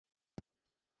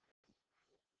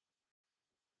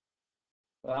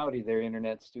Howdy there,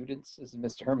 Internet students. This is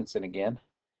Mr. Hermanson again.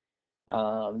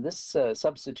 This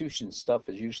substitution stuff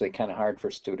is usually kind of hard for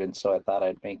students, so I thought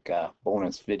I'd make a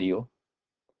bonus video.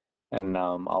 And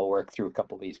I'll work through a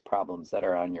couple of these problems that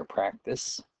are on your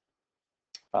practice.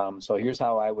 So here's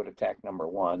how I would attack number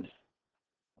one.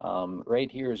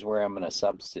 Right here is where I'm going to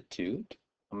substitute.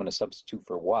 I'm going to substitute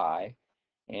for y.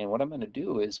 And what I'm going to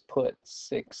do is put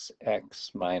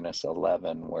 6x minus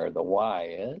 11 where the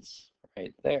y is,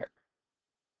 right there.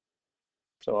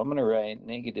 So I'm going to write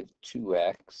negative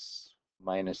 2x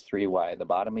minus 3y, the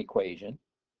bottom equation.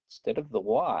 Instead of the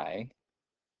y,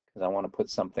 because I want to put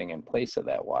something in place of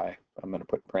that y, I'm going to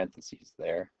put parentheses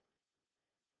there.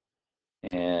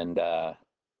 And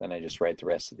then I just write the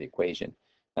rest of the equation.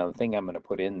 Now the thing I'm going to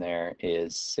put in there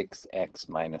is 6x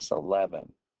minus 11,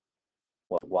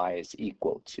 what y is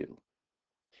equal to.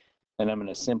 And I'm going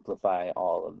to simplify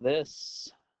all of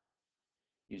this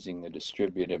using the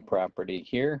distributive property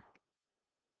here.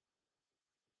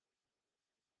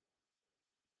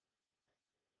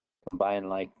 Combine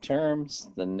like terms,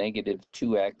 the negative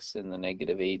 2x and the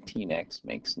negative 18x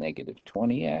makes negative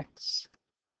 20x.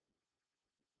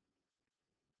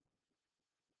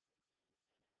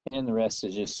 And the rest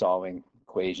is just solving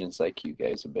equations like you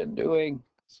guys have been doing.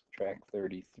 Subtract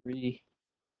 33.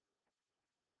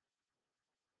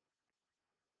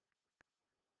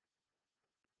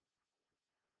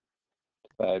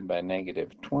 Divide by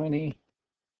negative 20.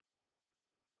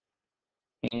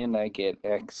 And I get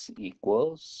x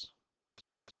equals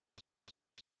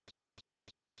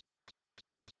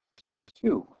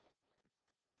 2.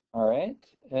 All right,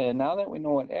 and now that we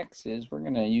know what x is, we're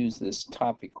going to use this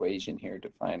top equation here to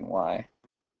find y.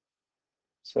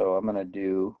 So I'm going to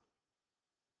do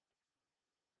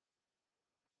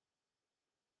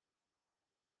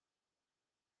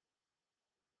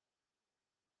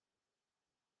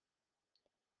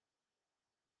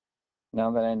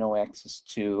now that I know x is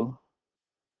 2,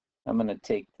 I'm going to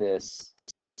take this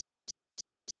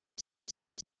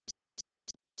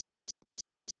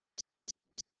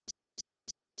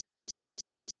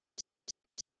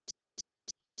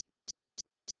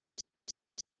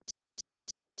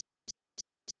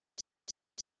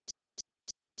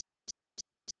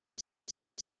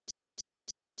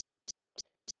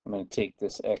I'm going to take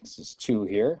this x is 2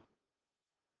 here,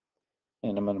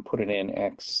 and I'm going to put it in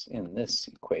x in this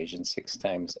equation, 6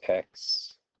 times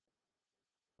x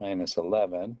minus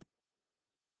 11,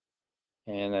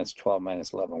 and that's 12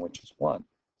 minus 11, which is 1.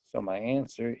 So my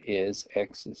answer is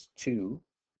x is 2,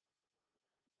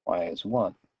 y is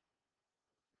 1.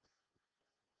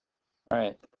 All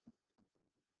right.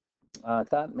 I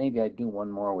thought maybe I'd do one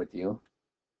more with you.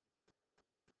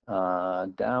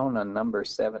 Down on number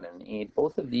 7 and 8,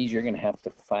 both of these you're going to have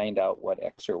to find out what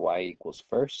x or y equals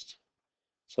first.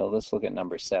 So let's look at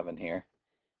number 7 here.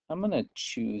 I'm going to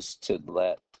choose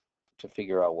to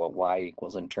figure out what y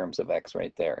equals in terms of x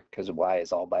right there, because y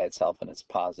is all by itself and it's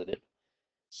positive.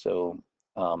 So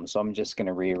I'm just going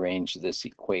to rearrange this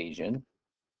equation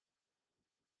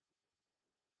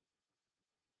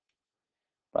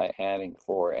by adding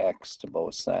 4x to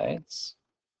both sides.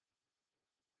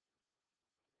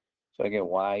 So I get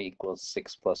y equals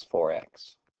 6 plus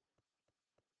 4x.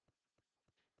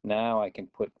 Now I can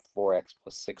put 4x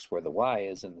plus 6 where the y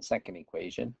is in the second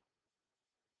equation.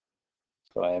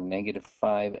 So I have negative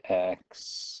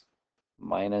 5x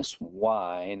minus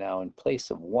y. Now in place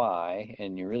of y,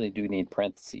 and you really do need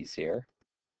parentheses here,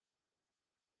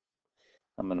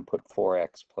 I'm going to put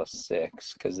 4x plus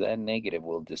 6, because that negative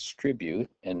will distribute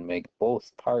and make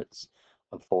both parts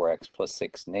of 4x plus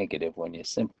 6 negative when you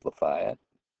simplify it.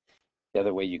 The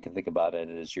other way you can think about it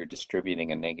is you're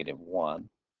distributing a negative 1.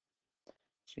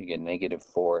 So you get negative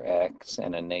 4x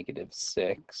and a negative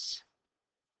 6.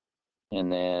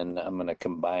 And then I'm going to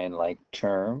combine like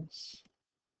terms.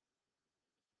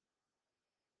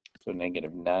 So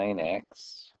negative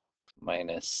 9x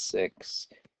minus 6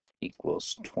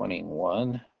 equals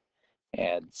 21.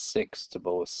 Add 6 to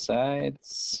both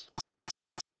sides.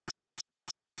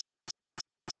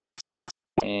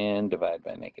 And divide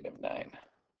by negative 9.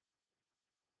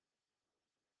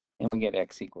 And we get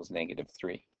x equals negative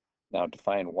 3. Now to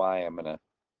find y, I'm going to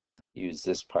use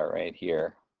this part right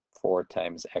here. 4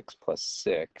 times x plus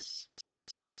 6.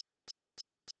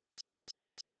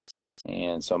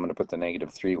 And so I'm going to put the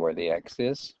negative 3 where the x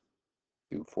is.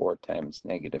 Do 4 times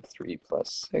negative 3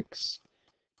 plus 6.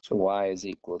 So y is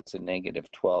equal to negative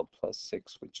 12 plus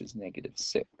 6, which is negative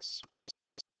 6.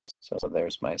 So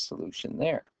there's my solution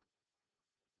there.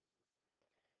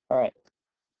 All right.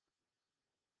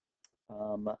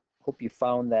 Hope you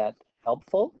found that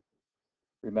helpful.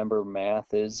 Remember,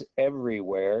 math is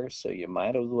everywhere, so you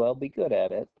might as well be good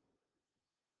at it.